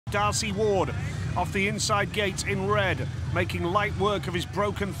Darcy Ward off the inside gate in red, making light work of his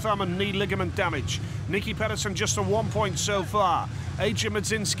broken thumb and knee ligament damage. Nicki Pedersen just a 1 point so far. AJ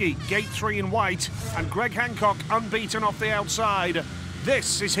Mudzinski, gate 3 in white, and Greg Hancock unbeaten off the outside.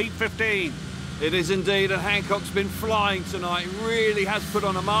 This is Heat 15. It is indeed, and Hancock's been flying tonight. He really has put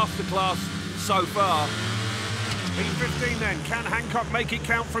on a masterclass so far. Heat 15 then, can Hancock make it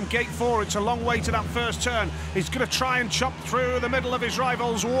count from gate 4? It's a long way to that first turn. He's going to try and chop through the middle of his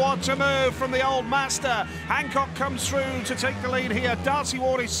rivals. What a move from the old master. Hancock comes through to take the lead here. Darcy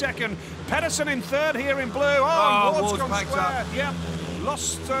Ward is second. Pedersen in third here in blue. Ward's gone packed square. up. Yep.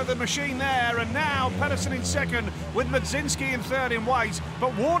 Lost the machine there, and now Pedersen in second with Mudzinski in third in white,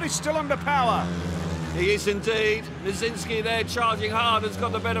 but Ward is still under power. He is indeed. Mudzinski there charging hard, has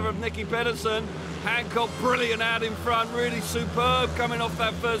got the better of Nicki Pedersen. Hancock brilliant out in front, really superb coming off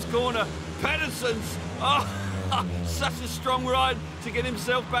that first corner. Pedersen's, such a strong ride to get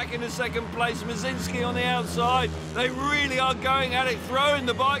himself back into second place. Mudzinski on the outside. They really are going at it, throwing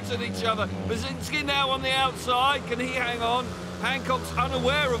the bikes at each other. Mudzinski now on the outside. Can he hang on? Hancock's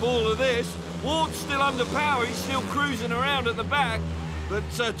unaware of all of this. Ward's still under power. He's still cruising around at the back. But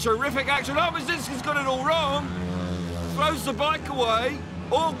terrific action. Oh, Mudzinski's got it all wrong. Throws the bike away.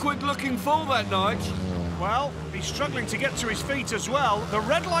 Awkward looking fall that night. Well, he's struggling to get to his feet as well. The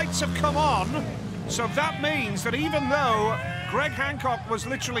red lights have come on, so that means that even though Greg Hancock was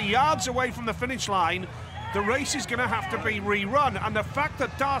literally yards away from the finish line, the race is going to have to be rerun, and the fact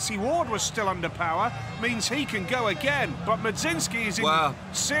that Darcy Ward was still under power means he can go again. But Mudzinski is in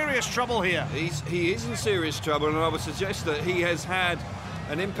serious trouble here. He is in serious trouble, and I would suggest that he has had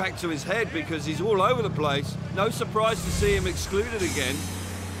an impact to his head because he's all over the place. No surprise to see him excluded again.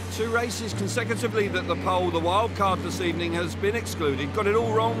 2 races consecutively that the wild card this evening has been excluded. Got it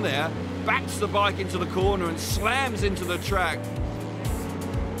all wrong there. Backs the bike into the corner and slams into the track.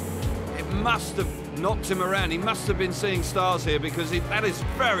 It must have knocked him around. He must have been seeing stars here because that is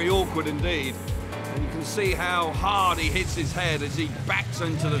very awkward indeed. And you can see how hard he hits his head as he backs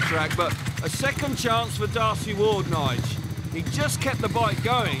into the track. But a second chance for Darcy Ward, Nige. He just kept the bike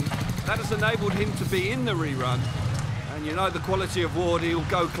going. That has enabled him to be in the rerun. And you know the quality of Ward, he'll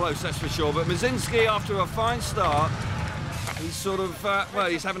go close, that's for sure. But Mudzinski, after a fine start, he's sort of, well,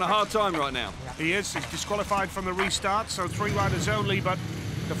 he's having a hard time right now. He is. He's disqualified from the restart, so 3 riders only. But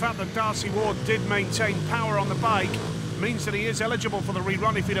the fact that Darcy Ward did maintain power on the bike means that he is eligible for the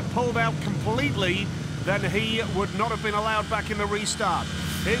rerun. If he'd have pulled out completely, then he would not have been allowed back in the restart.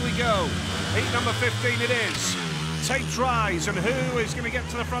 Here we go. Heat number 15 it is. Tape tries, and who is going to get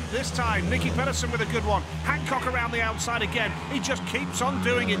to the front this time? Nicki Pedersen with a good one. Hancock around the outside again. He just keeps on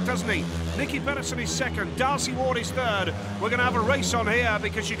doing it, doesn't he? Nicki Pedersen is second. Darcy Ward is third. We're going to have a race on here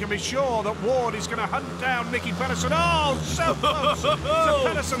because you can be sure that Ward is going to hunt down Nicki Pedersen. Oh, so close to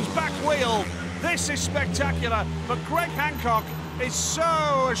Pedersen's back wheel. This is spectacular, but Greg Hancock is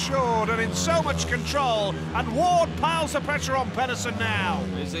so assured and in so much control, and Ward piles the pressure on Pedersen now.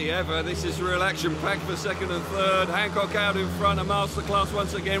 Is he ever? This is real action-packed for second and third. Hancock out in front, a masterclass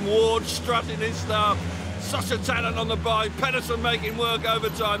once again. Ward strutting his stuff. Such a talent on the bike. Pedersen making work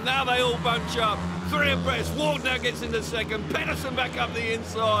overtime. Now they all bunch up. 3 abreast. Ward now gets into second. Pedersen back up the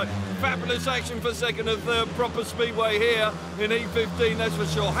inside. Fabulous action for second and third. Proper speedway here in E15, that's for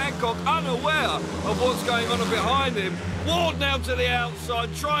sure. Hancock unaware of what's going on behind him. Ward now to the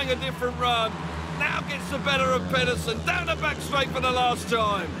outside, trying a different run. Now gets the better of Pedersen. Down the back straight for the last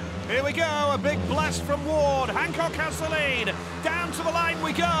time. Here we go, a big blast from Ward. Hancock has the lead. Down to the line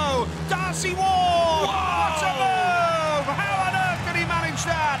we go. Darcy Ward! Whoa! What a move! How on earth did he manage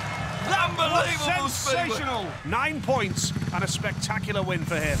that? Unbelievable! Sensational! 9 points and a spectacular win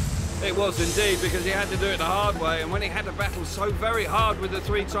for him. It was indeed, because he had to do it the hard way, and when he had to battle so very hard with the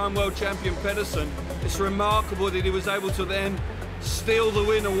 3-time world champion Pedersen, it's remarkable that he was able to then steal the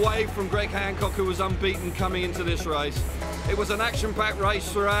win away from Greg Hancock, who was unbeaten coming into this race. It was an action-packed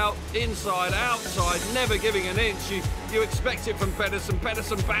race throughout, inside, outside, never giving an inch. You expect it from Pedersen.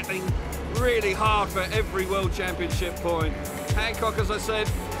 Pedersen battling really hard for every world championship point. Hancock, as I said,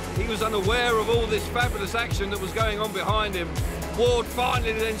 he was unaware of all this fabulous action that was going on behind him. Ward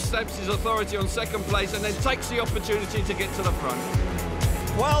finally then steps his authority on second place and then takes the opportunity to get to the front.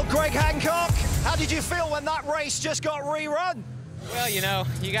 Well, Greg Hancock, how did you feel when that race just got rerun? Well, you know,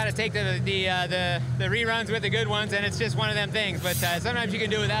 you got to take the reruns with the good ones, and it's just one of them things. But sometimes you can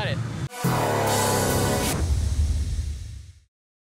do without it.